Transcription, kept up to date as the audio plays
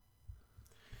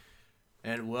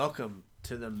and welcome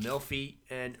to the Melfi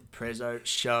and Prezzo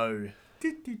show.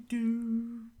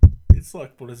 It's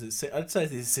like, what is it? I'd say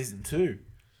this is season 2.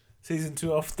 Season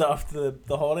 2 after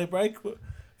the holiday break. We've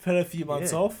had a few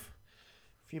months off.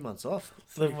 A few months off.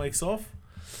 11 weeks off.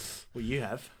 Well, you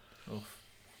have. Oh,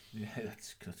 yeah,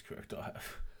 that's correct. I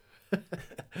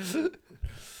have.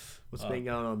 What's been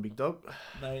going on, big dog?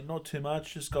 No, not too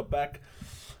much. Just got back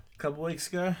a couple of weeks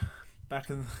ago. Back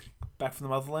from the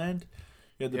motherland.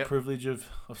 You had the privilege of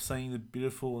seeing the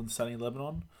beautiful and sunny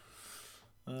Lebanon.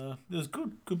 It was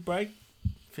good. Good break.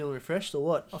 Feeling refreshed or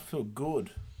what? I feel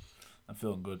good. I'm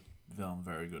feeling good. Feeling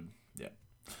very good. Yeah.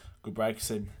 Good break.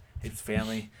 Said heaps of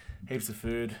family, heaps of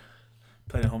food,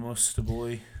 plenty of hummus to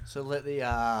bully. So let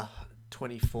the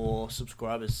 24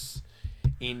 subscribers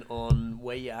in on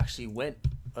where you actually went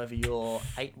over your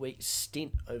 8-week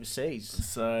stint overseas.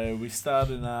 So we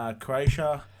started in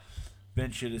Croatia,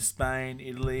 ventured to Spain,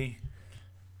 Italy.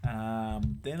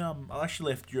 Then I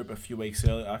actually left Europe a few weeks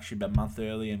early, actually about a month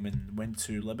early, and then went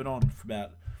to Lebanon for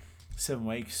about 7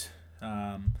 weeks.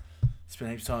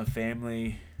 Spent heaps of time with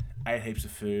family, ate heaps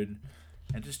of food,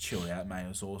 and just chilled out, mate. It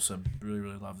was awesome. Really,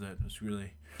 really loved it. It was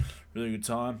really, really good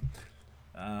time.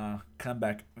 Come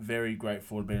back very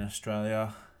grateful to be in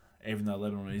Australia, even though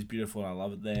Lebanon is beautiful and I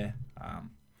love it there.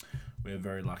 We're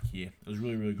very lucky here. It was a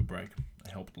really, really good break.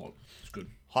 It helped a lot. It's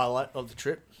good. Highlight of the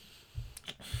trip?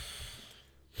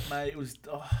 Mate, it was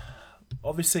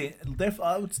obviously.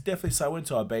 I would definitely say I went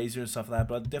to Ibiza and stuff like that,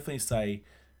 but I'd definitely say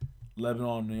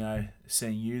Lebanon. You know,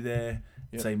 seeing you there,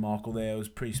 seeing Michael there, it was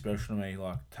pretty special to me.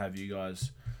 Like to have you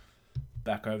guys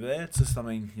back over there. It's just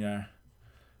something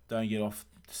don't get off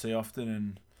to see often,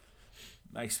 and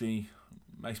makes me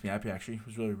happy. Actually, it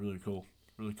was really, really cool.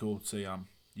 Really cool to see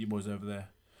you boys over there.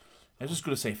 It's just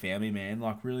good to see family, man.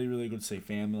 Like really, really good to see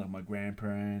family, like my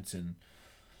grandparents and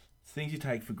things you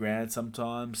take for granted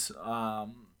sometimes.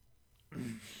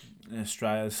 In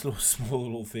Australia, it's small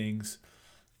little things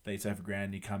that you take for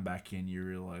granted. You come back in, you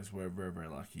realise we're very, very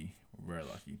lucky. We're very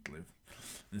lucky to live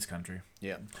in this country.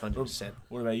 Yeah, 100%.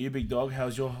 What about you, big dog?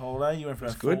 How's your holiday? You went for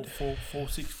about 4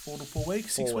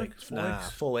 weeks? 6 weeks?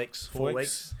 4 weeks. 4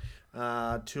 weeks.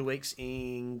 2 weeks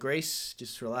in Greece,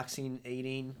 just relaxing,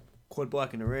 eating, quad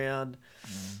biking around,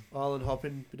 island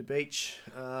hopping, bit of beach.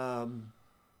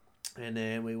 And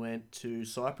then we went to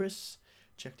Cyprus,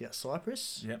 checked out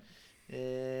Cyprus. Yep.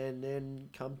 And then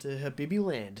come to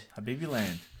Habibiland.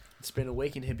 Habibiland. Spent a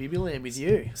week in Habibiland with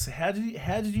you. So how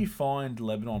did you find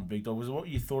Lebanon, big dog? Was it what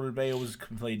you thought it'd be, or was it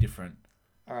completely different?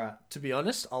 All right. To be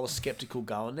honest, I was skeptical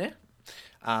going there,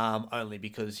 only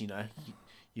because your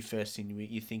first thing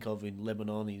you think of in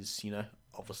Lebanon is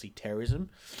obviously terrorism.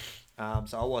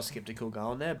 So I was skeptical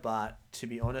going there, but to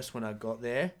be honest, when I got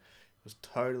there, it was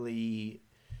totally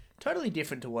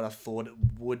different to what I thought it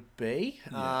would be.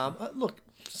 Yeah. Look,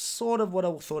 sort of what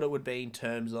I thought it would be in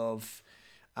terms of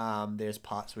there's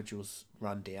parts which was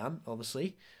run down,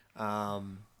 obviously,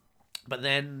 but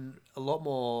then a lot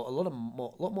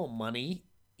more money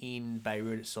in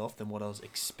Beirut itself than what I was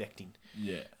expecting.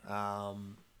 Yeah.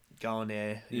 Going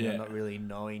there, not really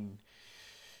knowing,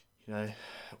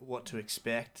 what to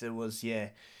expect. It was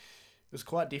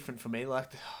quite different for me. Like,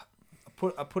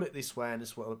 I put it this way, and this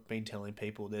is what I've been telling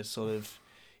people. There's sort of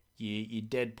you're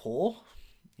dead poor,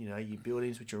 your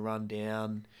buildings which are run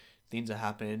down, things are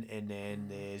happening, and then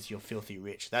there's your filthy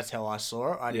rich. That's how I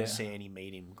saw it. I didn't see any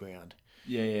medium ground.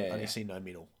 I didn't see no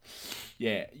middle.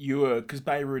 Yeah, you were, because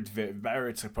Beirut's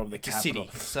probably the capital. City,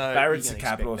 so Beirut's the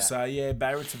capital. So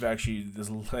Beirut's actually there's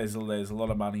a lot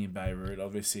of money in Beirut.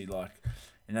 Obviously, like,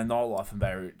 and the nightlife in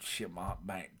Beirut, shit,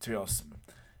 mate. To be honest,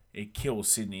 it kills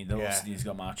Sydney. Sydney's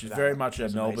got much. It's very much a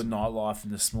Melbourne nightlife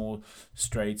in the small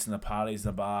streets and the parties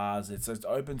and the bars. It's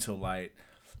open till late.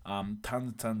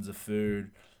 Tons of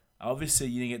food. Obviously,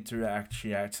 you didn't get to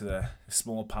actually out to the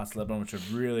smaller parts of Lebanon, which are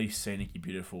really scenic and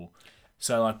beautiful.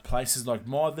 So, like, places like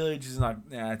my village is like,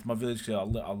 it's my village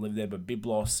because I live there, but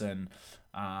Byblos and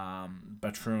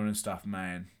Batroun and stuff,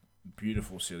 man,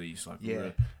 beautiful cities. Like,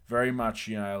 very much,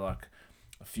 like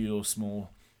a few small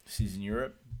cities in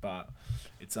Europe, but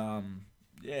it's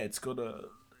it's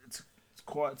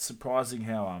quite surprising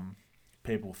how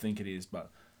people think it is, but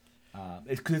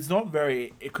it's not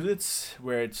very, because it's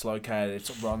where it's located. It's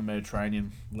right on the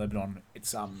Mediterranean, Lebanon.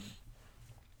 It's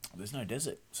there's no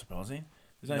desert, surprising.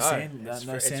 There's no sand. It's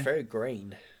sand. It's very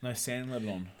green. No sand in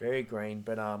Lebanon. Very green,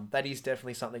 but that is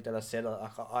definitely something that I said.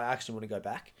 I actually want to go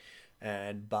back.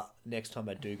 But next time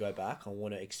I do go back, I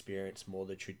want to experience more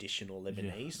the traditional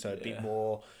Lebanese. So a bit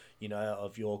more,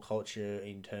 of your culture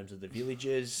in terms of the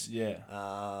villages. Yeah.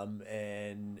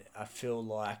 And I feel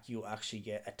like you'll actually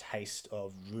get a taste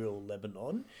of real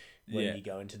Lebanon when you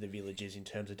go into the villages in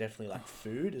terms of definitely like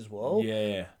food as well.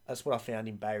 Yeah. That's what I found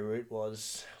in Beirut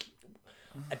was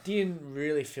I didn't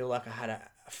really feel like I had a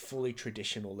fully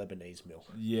traditional Lebanese meal.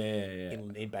 Yeah.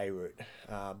 In Beirut,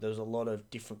 there was a lot of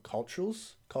different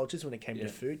cultures when it came to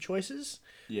food choices.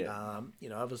 Yeah.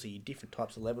 Obviously different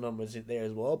types of Lebanon was in there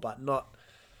as well, but not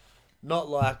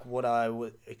like what I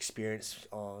would experience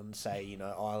on, say,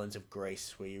 islands of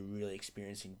Greece where you're really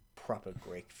experiencing proper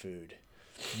Greek food.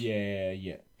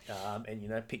 Yeah.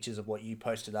 And pictures of what you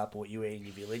posted up or what you eat in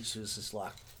your village was just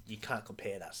like you can't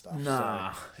compare that stuff.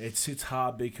 Nah, it's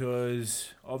hard because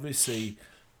obviously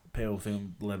people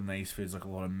think Lebanese food's like a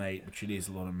lot of meat, which it is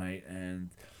a lot of meat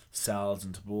and salads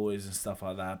and tabboulehs and stuff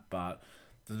like that. But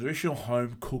the traditional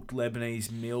home cooked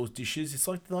Lebanese meals dishes, it's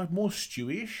like more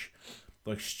stewish,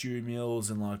 like stew meals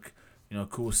and like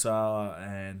kousa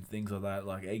and things like that,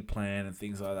 like eggplant and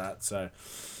things like that. So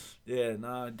yeah,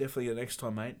 no, definitely get next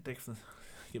time, mate. Definitely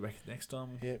get back next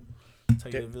time. Yep.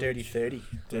 Take the Dirty 30.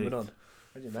 Lebanon.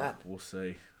 Imagine that. We'll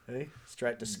see. Hey?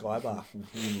 Straight to Skybar.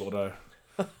 Win lotto.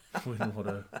 Win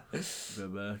lotto. Go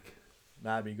back.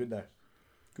 Nah, it'd be good though.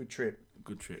 Good trip.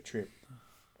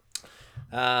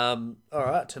 All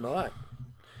right, tonight.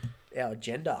 Our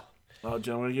agenda. Oh,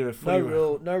 John, I want to give a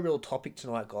footy No real topic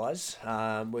tonight, guys.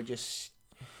 We're just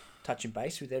touching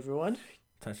base with everyone.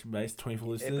 Touching base, 24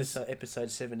 listeners.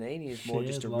 Episode 17 is more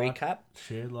just a recap.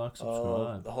 Share, like,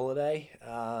 subscribe. Of the holiday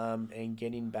and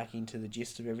getting back into the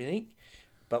gist of everything.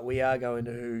 But we are going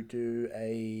to do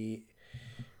a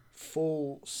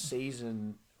full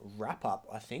season wrap-up,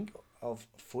 I think, of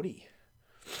footy.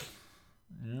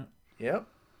 Yeah. Yep.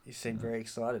 You seem very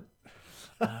excited.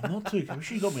 Not too. I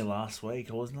wish you got me last week.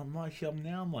 I was not much. I'm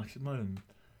not even.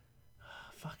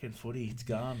 Fucking footy, it's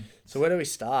gone. So where do we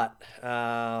start?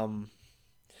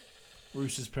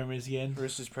 Roosters Premiers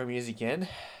again.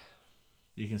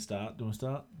 You can start. Do you want to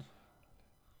start?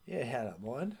 Yeah, I don't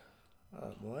mind.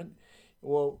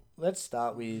 Well, let's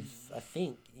start with, I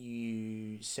think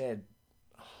you said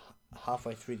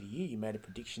halfway through the year you made a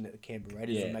prediction that the Canberra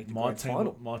Raiders would make the grand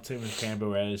final. My team was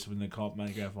Canberra Raiders when they can't make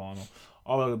the grand final.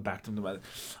 I will back them to that.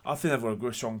 I think they've got a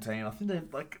good, strong team. I think they're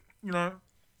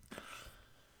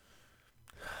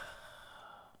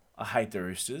I hate the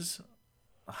Roosters.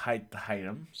 I hate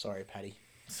them. Sorry, Paddy.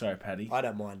 I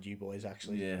don't mind you boys,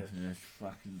 actually. Yeah,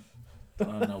 fucking... I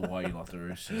don't know why you like the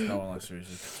Roosters. No one likes the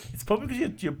Roosters. It's probably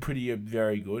because you're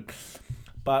very good.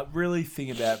 But really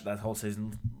think about that whole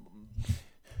season.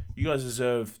 You guys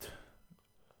deserved...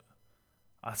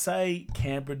 I say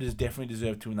Canberra definitely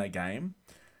deserved to win that game.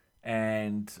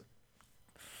 And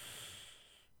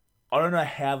I don't know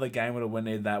how the game would have went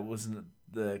if that wasn't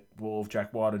the ball of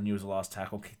Jack White and you was the last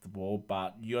tackle, kicked the ball.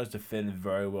 But you guys defended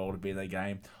very well to be in that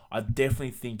game. I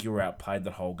definitely think you were outplayed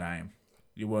the whole game.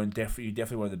 You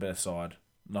definitely weren't the better side.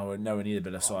 Nowhere near the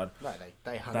better side. No,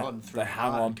 they hung on. They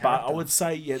hung on. But I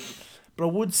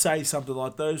would say something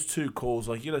like those two calls.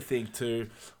 Like you got to think too.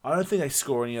 I don't think they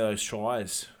score any of those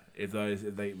tries if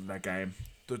they in that game.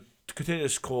 The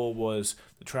continuous call was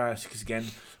the try again,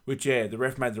 which the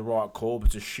ref made the right call, but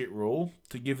it's a shit rule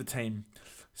to give the team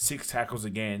 6 tackles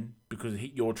again because it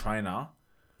hit your trainer.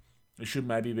 It should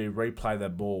maybe be replay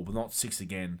that ball, but not 6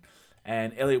 again.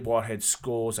 And Elliot Whitehead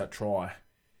scores that try.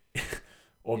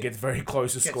 Or gets very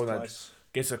close to score that.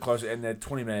 Gets it close, and they're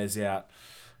 20 metres out.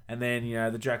 And then,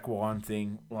 the Jack White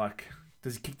thing, like,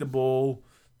 does he kick the ball?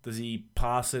 Does he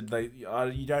pass it?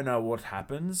 You don't know what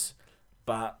happens.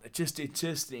 But it's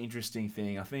just an interesting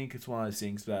thing. I think it's one of those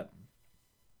things that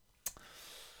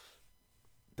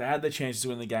they had the chance to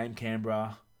win the game,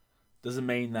 Canberra. Doesn't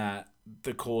mean that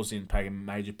the calls didn't play a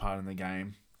major part in the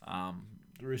game. The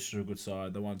Roosters are a good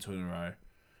side. They won 2 in a row.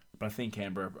 But I think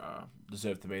Canberra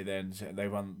deserve to be there. And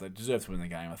they deserve to win the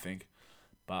game, I think.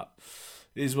 But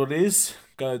it is what it is.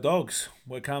 Go Dogs.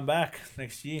 We'll come back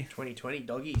next year. 2020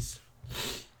 Doggies.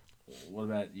 What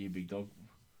about you, big dog?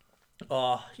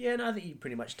 Oh, yeah, no, I think you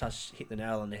pretty much hit the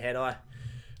nail on the head.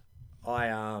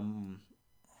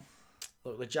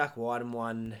 Look, the Jack Whiten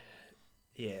one,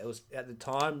 yeah, it was at the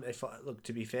time.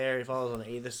 To be fair, if I was on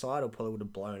either side, I probably would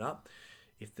have blown up.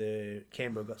 If the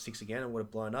Canberra got 6 again, I would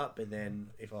have blown up. And then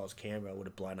if I was Canberra, I would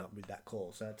have blown up with that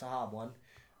call. So it's a hard one.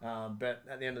 But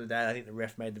at the end of the day, I think the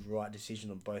ref made the right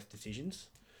decision on both decisions.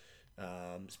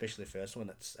 Especially the first one.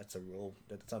 That's a rule.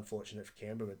 That's unfortunate for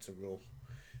Canberra, but it's a rule.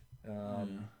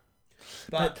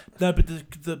 But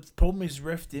the problem is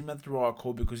ref didn't make the right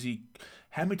call because he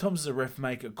how many times does a ref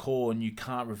make a call and you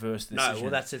can't reverse the decision? No,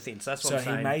 well, that's the thing. So that's what I'm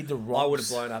saying. He made the wrong... I would have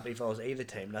blown up if I was either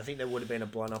team. And I think there would have been a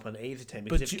blown up on either team.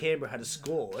 Because if Canberra had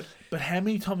scored... But how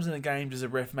many times in a game does a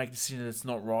ref make a decision that's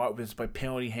not right, whether it's by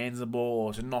penalty, hands the ball,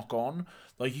 or to knock on?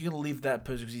 Like, you can leave that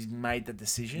person because he's made that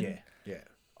decision. Yeah.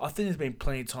 I think there's been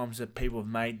plenty of times that people have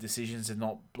made decisions and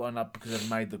not blown up because they've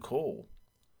made the call.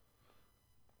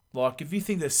 Like, if you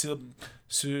think that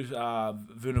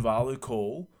Vunivalu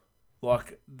call,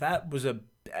 like, that was a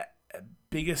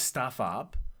bigger stuff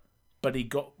up, but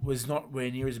was not where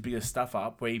near as big a stuff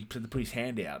up where he put his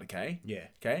hand out, okay? Yeah.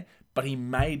 Okay? But he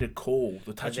made a call.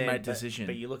 The touch made a decision.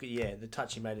 But you look at, the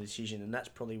touch he made a decision, and that's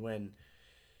probably when...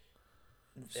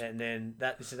 And then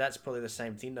that's probably the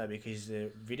same thing, though, because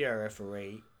the video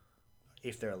referee...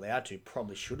 if they're allowed to,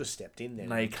 probably should have stepped in there.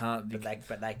 No, you can't. But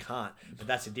they can't. But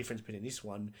that's the difference between this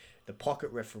one. The pocket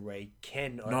referee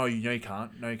can... No, you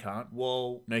can't. No, you can't.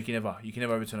 Well... No, you can never. You can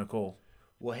never overturn a call.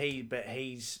 Well,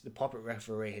 the pocket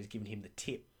referee has given him the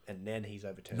tip, and then he's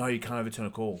overturned. No, you can't overturn a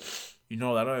call. You're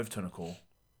not allowed to overturn a call.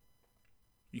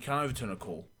 You can't overturn a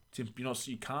call. You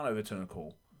can't overturn a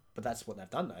call. But that's what they've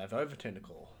done, though. They've overturned a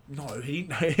call. No, he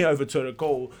overturned a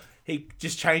call. He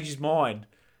just changed his mind.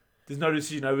 There's no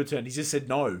decision overturned. He just said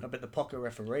no. No, but the pocket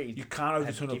referee... You can't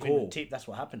overturn a given call. Him the tip. That's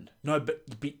what happened. No, but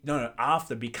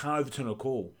you can't overturn a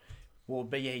call. Well,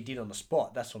 but yeah, he did on the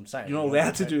spot. That's what I'm saying. You're not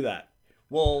allowed to do that.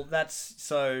 Well, that's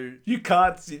so. You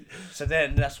can't. So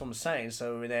then that's what I'm saying.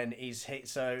 So then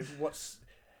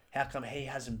how come he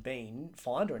hasn't been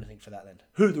fined or anything for that then?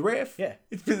 Who, the ref? Yeah.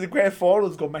 It's been the grand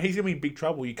final's gone, mate. He's going to be in big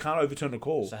trouble. You can't overturn a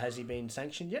call. So has he been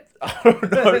sanctioned yet? I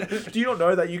don't know. Do you not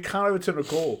know that? You can't overturn a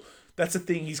call. That's the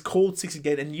thing. He's called 6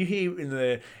 again, and you hear in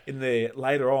the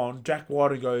later on, Jack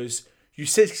White goes, "You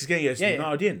said 6 again." He goes, "No,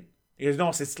 I didn't." He goes, "No,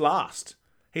 I said last."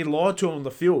 He lied to him on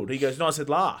the field. He goes, "No, I said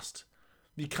last."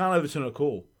 You can't overturn a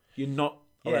call. You're not.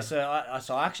 Yeah. So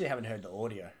I actually haven't heard the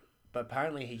audio, but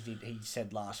apparently he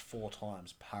said last 4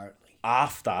 times. Apparently.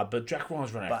 After, but Jack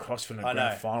Ryan's running across from the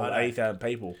grand final with 80,000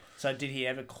 people. So did he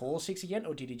ever call 6 again,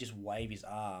 or did he just wave his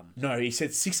arm? No, he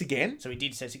said 6 again. So he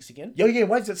did say 6 again? Yeah,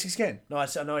 waved at 6 again. No, I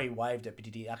know he waved it, but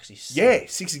did he actually say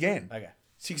 6 again. Okay.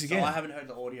 6 again. So I haven't heard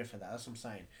the audio for that, that's what I'm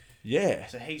saying. Yeah.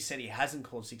 So he said he hasn't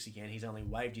called 6 again, he's only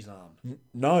waved his arm.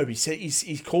 No, he said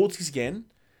he's called 6 again.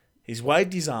 He's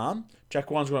waved his arm. Jack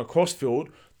Ryan's gone across field.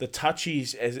 The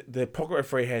touchies, as the pocket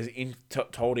referee has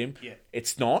told him,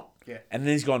 it's not. Yeah. And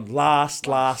then he's gone last.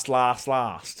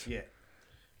 Yeah.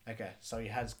 Okay, so he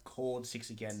has called 6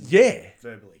 again. Yeah.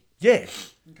 Verbally. Yeah.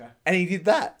 Okay. And he did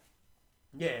that.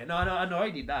 Yeah, no, I know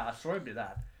he did that. I saw him do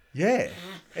that. Yeah.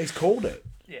 He's called it.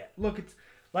 Yeah. Look, it's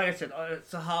like I said,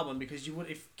 it's a hard one because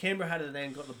if Canberra had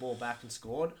then got the ball back and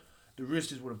scored, the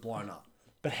Roosters would have blown up.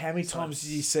 But how many times did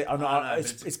you say? I know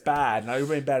it's bad. No, you've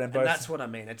been bad in both. And that's what I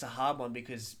mean. It's a hard one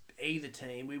because either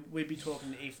team, we'd be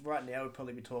talking. If right now we'd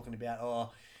probably be talking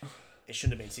about it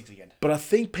shouldn't have been 6 again. But I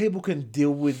think people can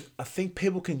deal with.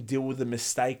 The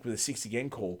mistake with a 6 again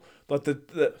call. Like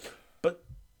but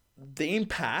the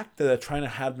impact that the trainer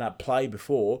had in that play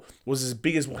before was as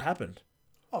big as what happened.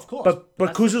 Oh, of course. But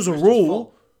because there's a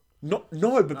rule.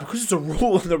 Because it's a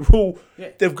rule and the rule,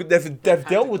 they've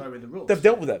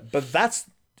dealt with it. But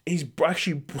he's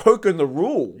actually broken the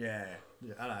rule. Yeah,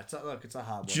 I know. It's a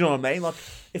hard one. Do you know what I mean? Like,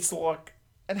 it's like,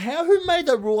 and who made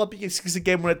that rule up against 6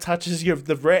 again when it touches you?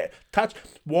 The touch.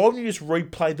 Why don't you just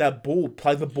replay that ball,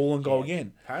 play the ball and go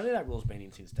again? Apparently that rule's been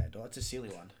in since day dot. It's a silly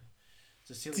one.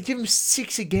 To give him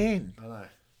 6 again. I know.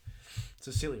 It's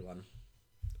a silly one.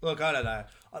 Look, I don't know.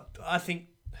 I think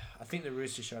the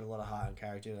Roosters showed a lot of heart and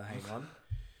character to hang on.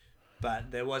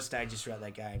 But there was stages throughout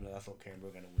that game that I thought Canberra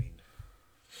were going to win.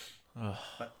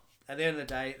 But at the end of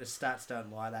the day, the stats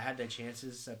don't lie. They had their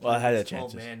chances. They had their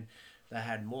chances. Men. They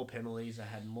had more penalties. They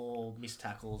had more missed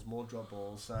tackles, more drop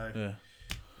balls. So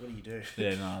what do you do?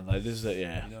 Yeah, no, this is it.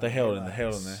 Yeah, they held in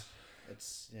there.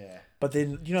 It's But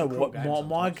then you know what? Cool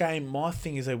my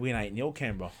thing is they win 8-0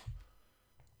 Canberra.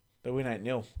 They win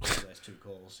 8-0. Those 2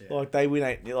 calls, yeah. Like they win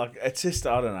 8-0. Like it's just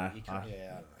I don't know.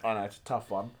 I know it's a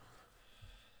tough one.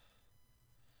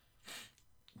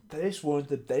 They just weren't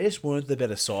the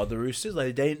better side. The Roosters.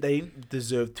 They didn't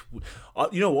deserve to.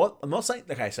 You know what? I'm not saying.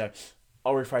 Okay, so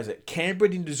I'll rephrase it. Canberra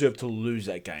didn't deserve to lose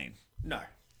that game. No.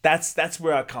 That's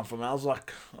where I come from. I was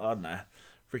like, I don't know,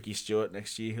 Ricky Stewart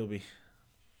next year he'll be.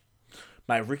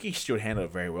 Mate, Ricky Stewart handled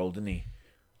it very well, didn't he?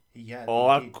 Yeah.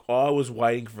 I was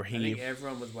waiting for him. I think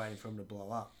everyone was waiting for him to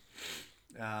blow up.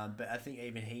 But I think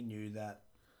even he knew that,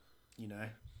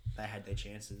 they had their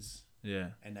chances. Yeah.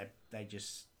 And they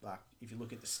just, like, if you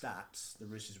look at the stats, the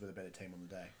Roosters were the better team on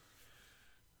the day.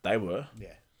 They were.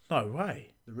 Yeah. No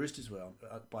way. The Roosters were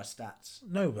by stats.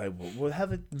 No way. We'll have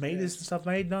the meters and stuff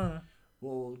made. No.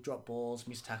 Well, drop balls,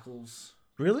 missed tackles.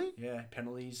 Really? Yeah,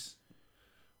 penalties.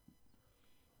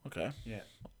 Okay. Yeah.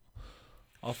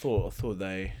 I thought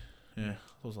they. Yeah, it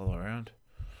was all the way around.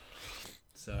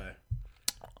 So.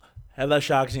 How about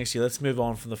Sharks next year? Let's move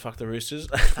on from the fuck the Roosters.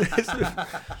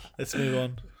 Let's move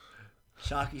on.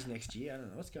 Sharkies next year. I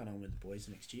don't know what's going on with the boys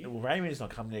next year. Well, Raymond's not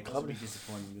coming to their club. I'll be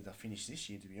disappointed with the finish this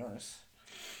year, to be honest.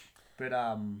 But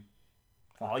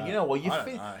oh, you know what? You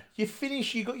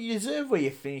finish. You deserve where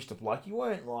you finished, bloke. You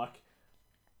weren't like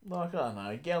I don't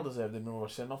know. Gal deserved a more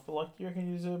send off, but like, you reckon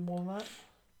you deserve more than that?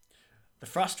 The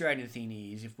frustrating thing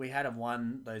is, if we had have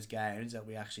won those games that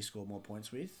we actually scored more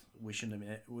points with, we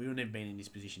wouldn't have been in this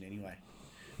position anyway.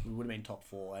 We would have been top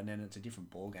 4, and then it's a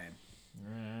different ball game.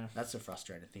 Yeah. That's the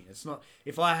frustrating thing. It's not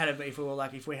if we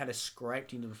had a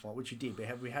scraped into the final, which we did,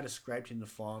 but we had a scraped in the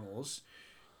finals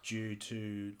due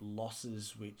to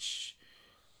losses which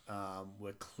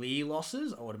were clear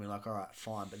losses, I would have been like, all right,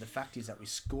 fine. But the fact is that we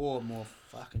scored more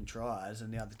fucking tries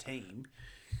than the other team,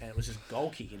 and it was just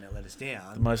goal kicking that let us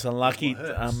down. The most unlucky team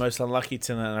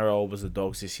in the NRL was the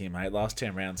Dogs this year, mate. Last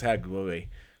 10 rounds, how good were we?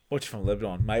 Watch from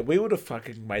Lebanon, mate. We would have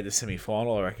fucking made the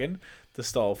semi-final, I reckon. The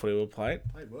style footy we played.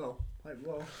 Played well.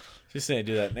 Just need to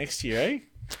do that next year, eh?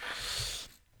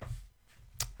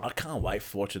 I can't wait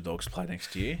for watch the Dogs play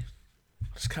next year.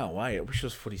 I just can't wait. I wish it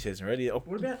was footy season already.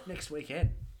 What about next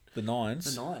weekend? The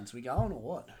Nines? The Nines. We going or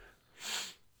what?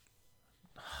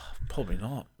 Probably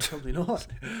not. Probably not.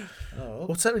 Oh,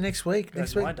 what's happening next week?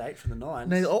 That's my date for the Nines.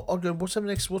 No, what's happening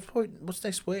next? What's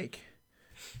next week?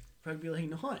 Rugby League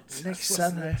Nines. Next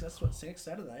Saturday. That's what's next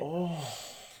Saturday. Oh,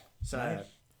 so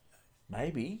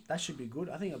maybe that should be good.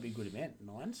 I think it'll be a good event.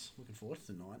 Nines. Looking forward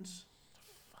to the Nines.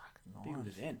 Fuck, Be a good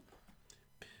event.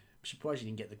 I'm surprised you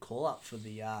didn't get the call up for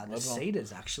the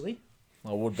Cedars. Actually,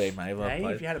 I would be, mate.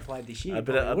 If you had played this year, I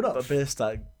better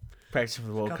start practicing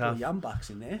for the World Cup. A couple of young bucks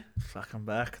in there. Fuck, I'm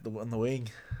back on the wing.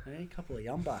 Yeah, a couple of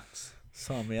young bucks.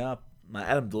 Sign me up, mate.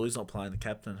 Adam Dooley's not playing the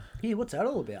captain. Yeah, what's that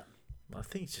all about? I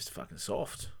think he's just fucking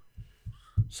soft.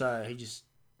 So he just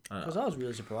because I was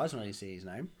really surprised when I didn't see his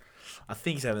name. I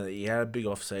think he had a big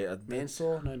offset.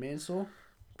 Mansour.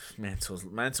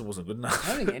 Mansour wasn't good enough. I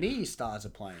don't think any of his stars are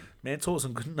playing. Mansour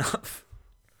wasn't good enough.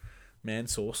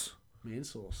 Mansour.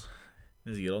 Needs to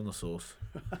get on the sauce.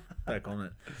 Back on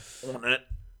it.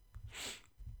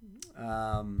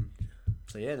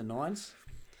 So yeah, the Nines.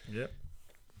 Yep.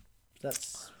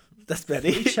 That's about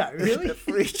it. Free chat, really?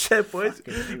 Free chat, boys.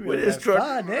 We're just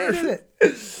trying, isn't it?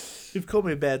 You've called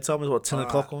me a bad time. It's what, 10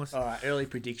 o'clock almost? All right, early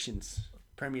predictions.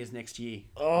 Premiers next year.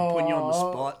 I'm putting you on the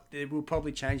spot. It will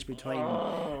probably change between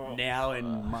now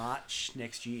and March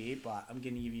next year, but I'm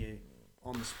going to give you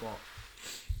on the spot.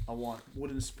 I want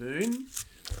Wooden Spoon,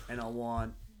 and I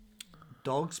want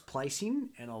Dogs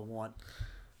placing, and I want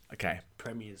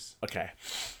Premiers. Okay.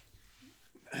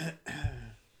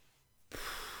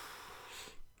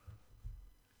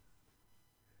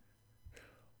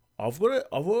 I've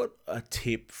got a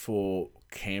tip for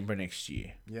Canberra next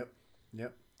year. Yep.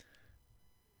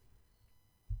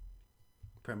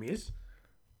 Premiers.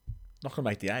 Not gonna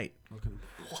make the 8.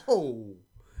 Whoa,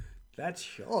 that's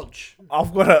huge.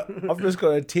 I've just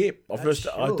got a tip. I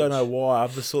don't know why.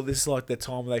 I've just thought this is like the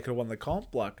time they could have won the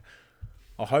comp. Like,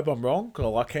 I hope I'm wrong because I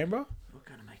like Canberra. Not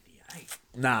gonna make the 8.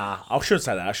 Nah, I shouldn't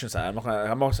say that. I'm not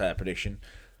gonna say that prediction.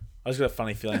 I just got a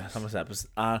funny feeling something's happened.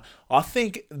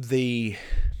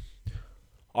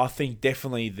 I think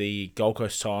definitely the Gold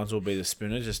Coast Titans will be the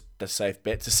Spooners. Just a safe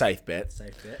bet. It's a safe bet.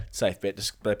 Safe bet.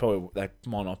 Just, they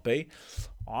might not be.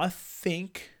 I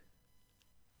think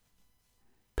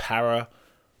Para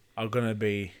are going to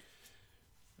be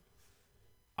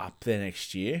up there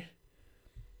next year.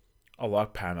 I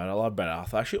like Parramatta. I like Brad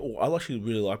Arthur. Actually, I actually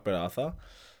really like Brad Arthur.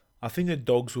 I think the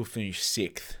Dogs will finish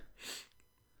 6th.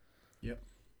 Yep.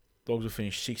 Dogs will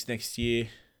finish 6th next year.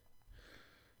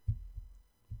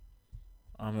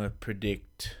 I'm going to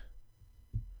predict...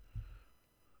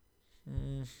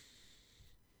 Yeah,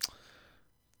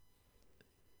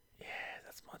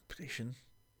 that's my prediction.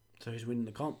 So who's winning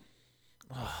the comp?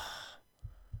 I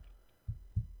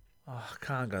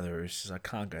can't go the Roosters. I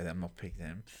can't go them. I'm not picking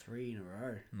them. 3 in a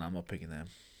row. No, I'm not picking them.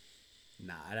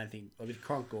 Nah, I don't think... With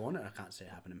Cronk gone, I can't see it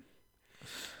happening.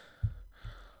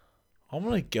 I'm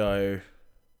going to go...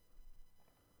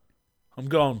 I'm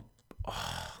going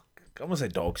to say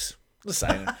Dogs. I'm just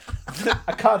saying it.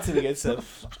 I can't sit against them.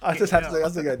 I just have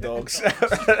to go Dogs. I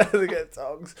have to go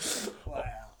Dogs. Wow.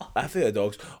 I have to go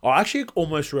Dogs. I actually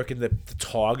almost reckon that the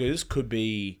Tigers could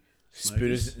be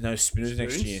Spooners next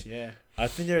year. Yeah. I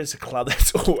think there is a club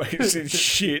that's always in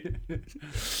shit.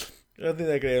 I think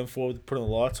they're going forward with putting the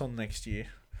lights on next year.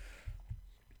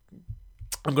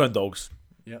 I'm going Dogs.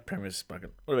 Yeah. Premier's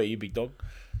bucket. What about you, big dog?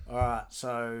 All right,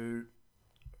 so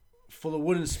for the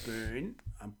wooden spoon,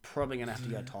 I'm probably going to have to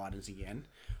go Titans again.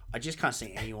 I just can't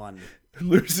see anyone.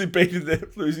 Losing to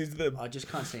them. I just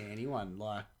can't see anyone.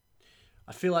 Like,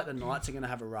 I feel like the Knights are going to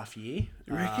have a rough year.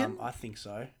 You reckon? I think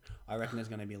so. I reckon there's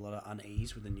going to be a lot of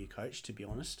unease with the new coach, to be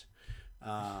honest.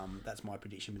 That's my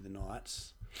prediction with the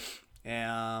Knights.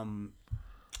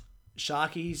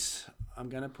 Sharkies, I'm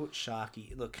going to put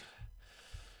Sharky. Look,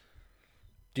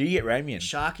 do you get Ramian?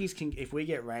 Sharkies can. If we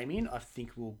get Ramian, I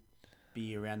think we'll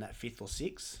be around that 5th or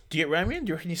 6th. Do you get Ramian? Do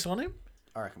you reckon you sign him?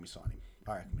 I reckon we sign him.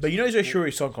 But you know he's very sure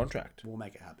he's signed contract. We'll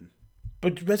make it happen.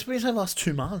 But that's been the last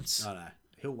 2 months. No,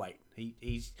 he'll wait.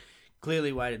 He's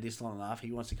clearly waited this long enough.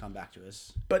 He wants to come back to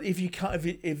us. But if you can't,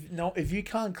 if you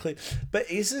can't clear, but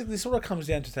this what it comes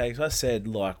down to today? Because I said,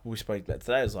 like we spoke about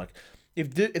today, is like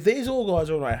if these all guys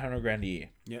are on $100,000 a year,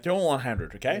 they're all on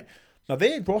 100. Okay, now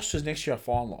their rosters next year are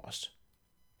finalised.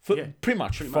 Pretty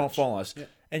much finalised. Yeah.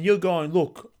 And you're going,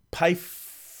 look, pay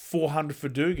 $400 for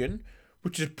Dugan,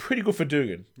 which is pretty good for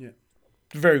Dugan. Yeah.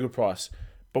 Very good price.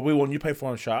 But we want you to pay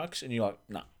 400 Sharks, and you're like,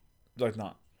 nah.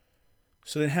 Nah.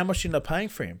 So then how much you end up paying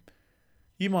for him?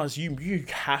 You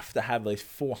have to have at least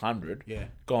 400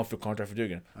 going for a contract for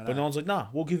Dugan. But no one's like, nah,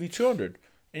 we'll give you 200.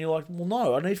 And you're like, well,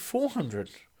 no, I need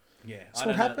 400. Yeah. That's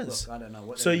what happens. Look, I don't know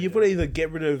what. So you've got to either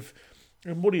get rid of,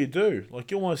 and what do?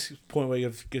 Like, you're almost at the point where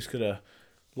you've just got to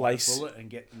lace. Bullet and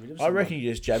get rid of I reckon you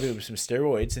just jab him with some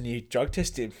steroids and you drug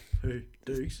test him. Who?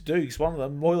 Dukes? Dukes, one of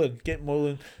them. Moylan. Get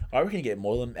Moylan. I reckon you get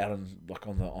Moylan out on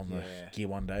the gear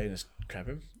one day and just crap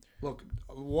him. Look,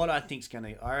 what I think's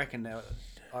gonna. I reckon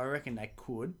they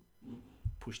could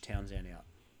push Townsend out.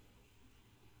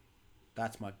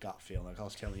 That's my gut feel. Like I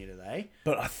was telling you today.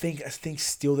 But I think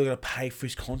still they're gonna pay for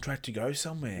his contract to go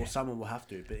somewhere. Well, someone will have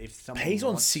to. But if someone he's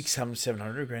on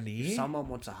 $600,000-$700,000 a year. If someone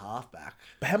wants a halfback.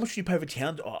 But how much do you pay for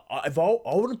Townsend? I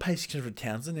wouldn't pay $600 for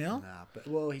Townsend now. Nah,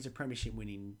 but he's a premiership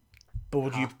winning.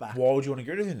 But halfback. Why would you want to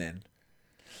get rid of him then?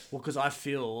 Well, because I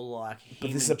feel like him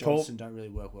and Johnson don't really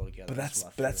work well together.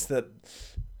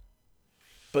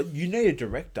 But you need a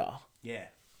director. Yeah.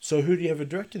 So who do you have a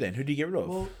director then? Who do you get rid of?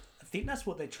 Well, I think that's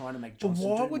what they're trying to make Johnson.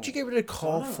 But why would you get rid of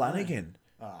Kyle Flanagan?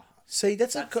 See,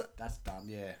 that's dumb.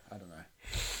 Yeah, I don't know.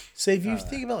 See, if you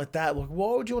think about it like that, like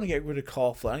why would you want to get rid of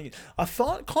Kyle Flanagan? I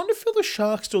kind of feel the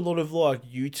Sharks do a lot of like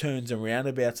U-turns and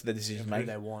roundabouts of their decision making.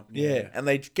 They want, yeah, and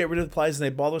they get rid of the players and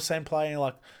they buy the same player. And you're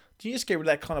like, do you just get rid of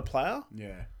that kind of player?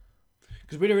 Yeah,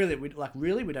 because we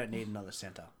don't need another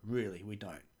centre. Really, we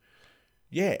don't.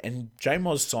 Yeah, and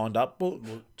J-Moz signed up. Well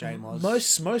J-Moz.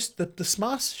 The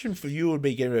smart decision for you would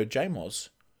be getting rid of J-Moz.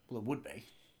 Well, it would be.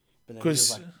 But then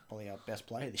he's like probably our best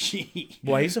player this year.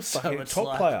 Well, he's a fucking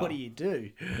top player. What do you do?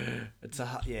 It's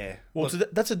yeah. Well,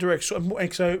 that's a direct. So, and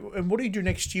what do you do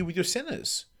next year with your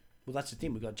centres? Well, that's the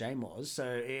thing. We've got J-Moz. So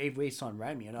if we sign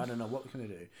Ramian, I don't know what we're going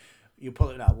to do. You'll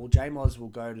probably know. Well, J-Moz will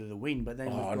go to the wing, but then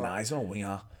he's not a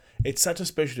winger. It's such a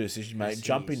special decision, mate. Yes,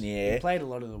 Jump in the air. He played a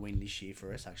lot of the wing this year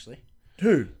for us, actually.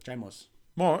 Who? J-Moz.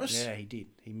 Morris? Yeah, he did.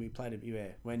 He played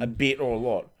a bit or a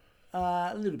lot.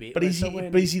 A little bit. But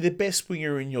is he the best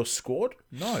winger in your squad?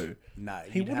 No. No.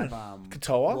 He wouldn't.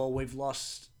 Katoa? Well, we've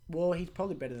lost... Well, he's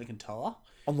probably better than Katoa.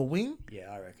 On the wing?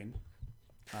 Yeah, I reckon.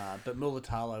 But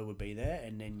Mulatalo would be there,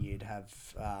 and then you'd have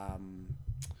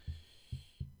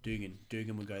Dugan.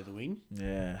 Dugan would go to the wing.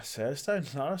 Yeah, so I just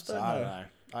don't know.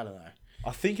 I don't know. I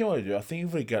think you know what to do. I think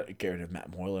if we get rid of Matt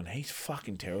Moylan, he's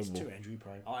fucking terrible. He's too injury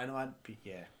prone.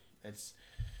 Yeah. It's...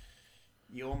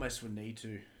 You almost would need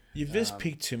to... You've just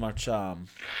picked too much.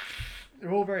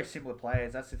 They're all very similar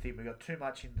players. That's the thing. We've got too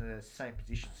much in the same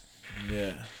positions.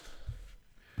 Yeah.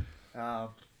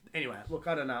 Anyway, look,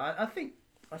 I don't know.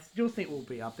 I still think we'll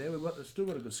be up there. We've still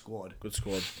got a good squad. Good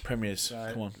squad. Premiers.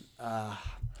 Come on. Yeah,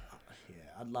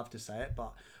 I'd love to say it,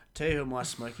 but tell you who my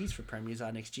smokies for premiers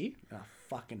are next year. And I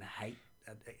fucking hate.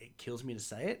 It kills me to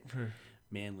say it.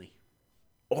 Manly.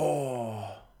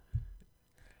 Oh.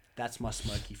 That's my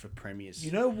smoky for premiers.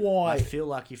 You know why? I feel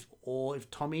like if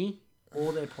Tommy,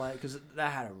 all their players, because they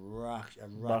had a rush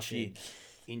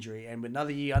injury, and with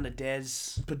another year under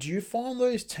Des. But do you find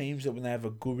those teams that when they have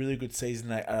a really good season,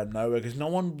 they out of nowhere, because no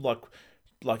one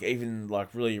even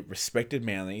really respected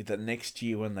Manly, that next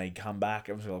year when they come back,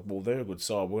 everyone's like, well, they're a good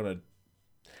side. We're gonna.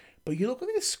 But you look at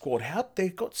this squad, how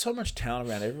they've got so much talent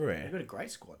around everywhere. They've got a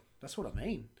great squad. That's what I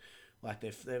mean. Like,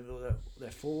 they're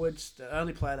forwards. The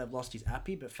only player they've lost is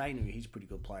Appy, but Fainu, he's a pretty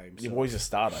good player himself. Yeah, well, he's a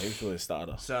starter. He was really a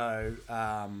starter. So,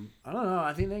 I don't know.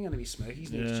 I think they're going to be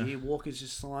smokies next year. Walker's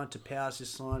just signed. Tapau's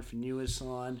just signed. Fanua's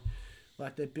signed.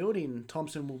 Like, they're building.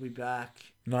 Thompson will be back.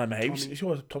 No, mate. Is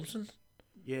he Thompson?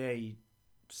 Yeah, he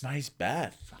No, he's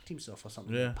bad. fucked himself or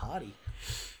something at a party.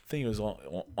 I think he was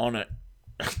on it.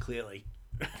 Clearly.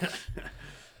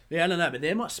 Yeah, I don't know, but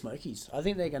they're my Smokies. I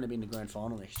think they're going to be in the grand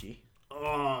final next year.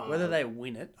 Oh, Whether they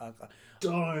win it, I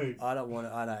don't. don't want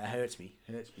it. I know, it hurts me.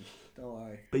 Don't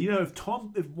worry. But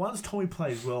if once Tommy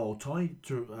plays well,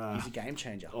 He's a game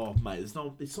changer. Oh mate, it's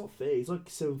not fair. He's like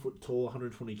 7 foot tall,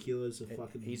 120 kilos.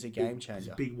 He's a game changer. He's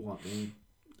a big white man.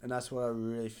 And that's what I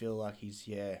really feel like he's.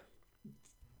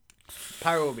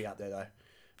 Para will be up there though.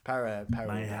 Para.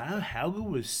 Mate, how good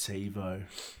was Sevo?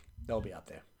 They'll be up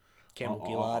there. Campbell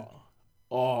Gillard.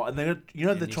 Oh, and they're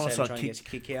trying to start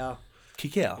kick out.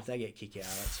 Kick out. If they get kick out,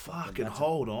 that's fucking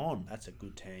hold on. That's a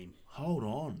good team. Hold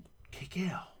on. Kick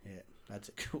out. Yeah, that's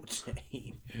a good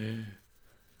team.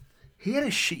 He had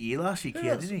a shit year last year,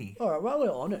 didn't he? All right, while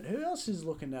we're on it, who else is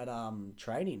looking at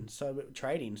trading? So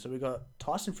we got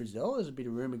Tyson Frizzell. There's a bit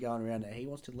of rumour going around that he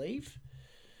wants to leave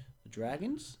the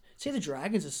Dragons. See, the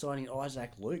Dragons are signing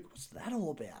Isaac Luke. What's that all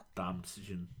about? Dumb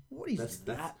decision. What is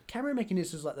that? Cameron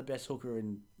McInnes is like the best hooker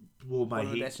in one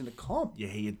of the best in the comp.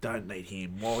 Yeah, you don't need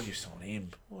him. Why would you sign him?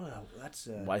 Well, that's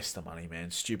waste of money, man.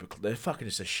 Stupid. They're fucking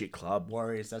just a shit club.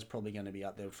 Warriors. That's probably going to be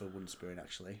up there for Wooden Spoon.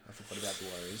 Actually, I forgot about the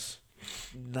Warriors.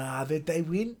 Nah, they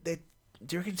win. Do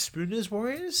you reckon Spooners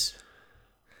Warriors?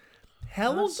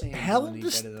 How long does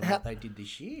what they did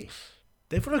this year?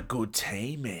 They've got a good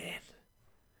team, man.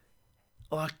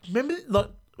 Like, remember,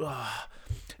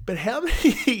 but how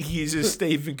many years does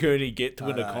Stephen Kearney get to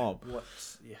win a comp?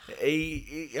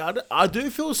 I do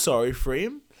feel sorry for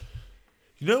him.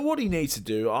 You know what he needs to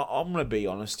do? I'm going to be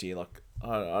honest here. Like, I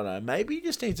don't know. Maybe he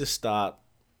just needs to start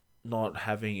not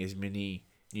having as many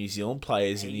New Zealand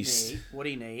players in his... What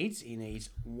he needs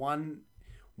one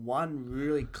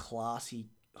really classy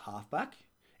halfback.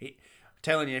 I'm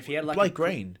telling you, if he had like Blake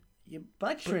Green. Yeah,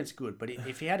 Blake Green's good, but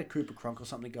if he had a Cooper Cronk or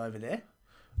something go over there...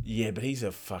 Yeah, but he's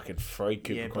a fucking freak,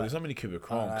 Cooper Cronk. There's not many Cooper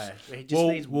Cronks. He just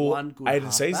needs one good Aiden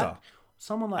halfback. Caesar.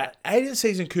 Someone like... Aiden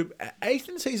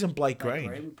Caesar and Blake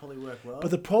Green. would probably work well. But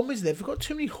the problem is they've got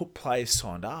too many hook players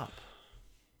signed up.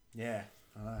 Yeah,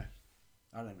 I know.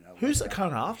 I don't even know. Who's the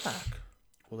current halfback?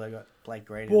 Well, they got Blake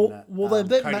Green and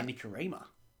Cody Nikorima.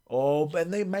 Oh,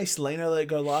 and then Macelino, they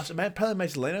go last. Apparently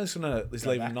Macelino's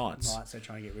leaving Knights. They're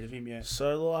trying to get rid of him, yeah.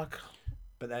 So, like...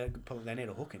 But they need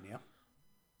a hooker now.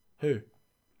 Who?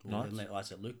 Well, they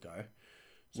let Luke go.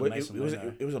 So well,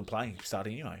 it wasn't playing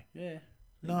starting anyway. Yeah.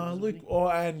 No, Luke. They've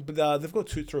got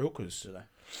 2-3 hookers. Do they?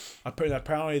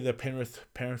 Apparently the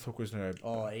Penrith hookers know.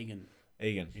 Oh, Egan. Yeah,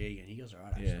 Egan. He goes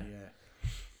alright actually.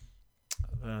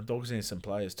 Yeah. Dogs need some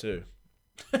players too.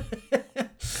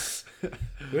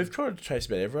 We've tried to chase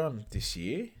about everyone this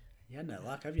year. Yeah, no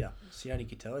luck, have you? Sione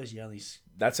Katoa is the only...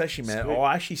 That's actually, man.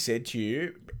 I actually said to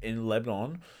you in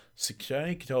Lebanon,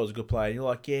 Sione Katoa is a good player. And you're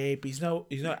like, yeah, but he's no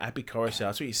Api Coruscant.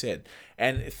 That's what you said.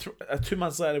 And 2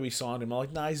 months later, we signed him. I'm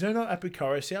like, no, he's no Api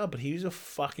Coruscant, but he's a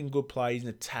fucking good player. He's an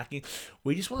attacking...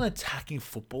 We just want an attacking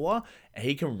footballer, and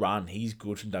he can run. He's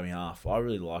good from dummy half. I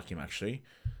really like him, actually.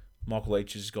 Michael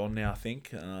Leach is gone now, I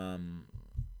think.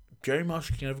 Jerry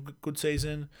Marshall can have a good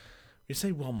season. We just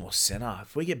need one more centre.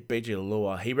 If we get BJ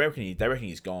Lua, they reckon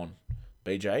he's gone.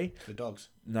 BJ? The Dogs.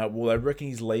 No, well, they reckon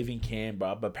he's leaving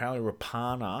Canberra, but apparently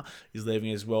Rapana is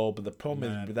leaving as well. But the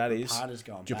problem with that is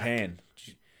Japan.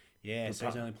 Back. Yeah, so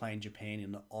he's only playing Japan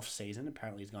in the off-season.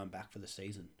 Apparently he's going back for the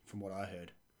season, from what I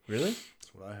heard. Really?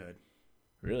 That's what I heard.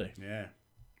 Really? Yeah.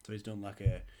 So he's doing like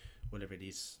a, whatever it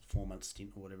is, 4-month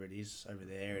stint or whatever it is over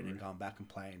there, and then going back and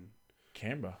playing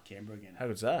Canberra again. How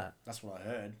good's that? That's what I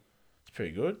heard. It's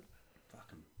pretty good.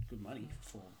 Fucking good money for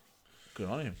form. Good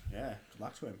on him. Yeah, good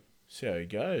luck to him. See how he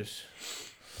goes.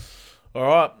 All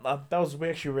right, we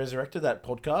actually resurrected that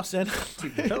podcast then.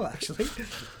 Did well, actually.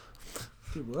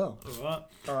 Did well.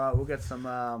 All right, we'll get some.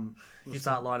 We'll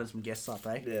start lining some guests up,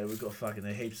 eh? Yeah, we've got fucking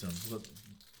heaps of them.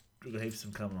 We've got heaps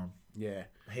of them coming on. Yeah,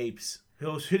 heaps.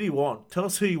 Who do you want? Tell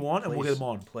us who you want, and we'll get them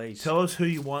on. Please. Tell us who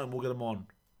you want, and we'll get them on.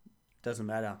 Doesn't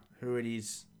matter who it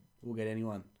is. We'll get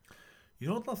anyone. You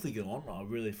know what I'd love to get on? I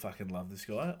really fucking love this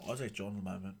guy. Isaac John at the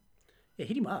moment. Yeah,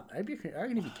 hit him up. I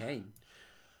reckon he'd be keen.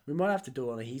 We might have to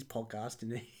do it on his podcast.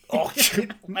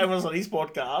 Have us on his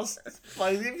podcast.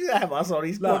 Have us on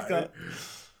his podcast.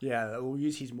 Yeah, we'll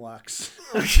use his mics.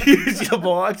 Use your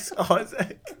mics,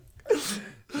 Isaac.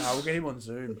 No, we'll get him on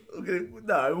Zoom.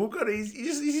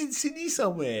 He's in Sydney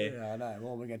somewhere. Yeah, I know.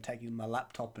 Well, we're going to take him my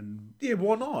laptop and... Yeah,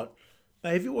 why not?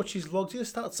 Mate, if you watch his vlogs, he'll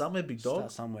start somewhere, big dog.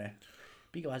 Start somewhere.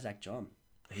 Big Isaac John.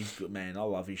 He's good, man. I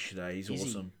love his shit. He's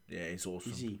awesome. Yeah, he's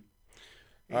awesome. Is he?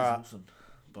 He's awesome.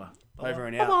 Bye. Over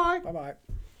and out. Bye-bye. Bye-bye.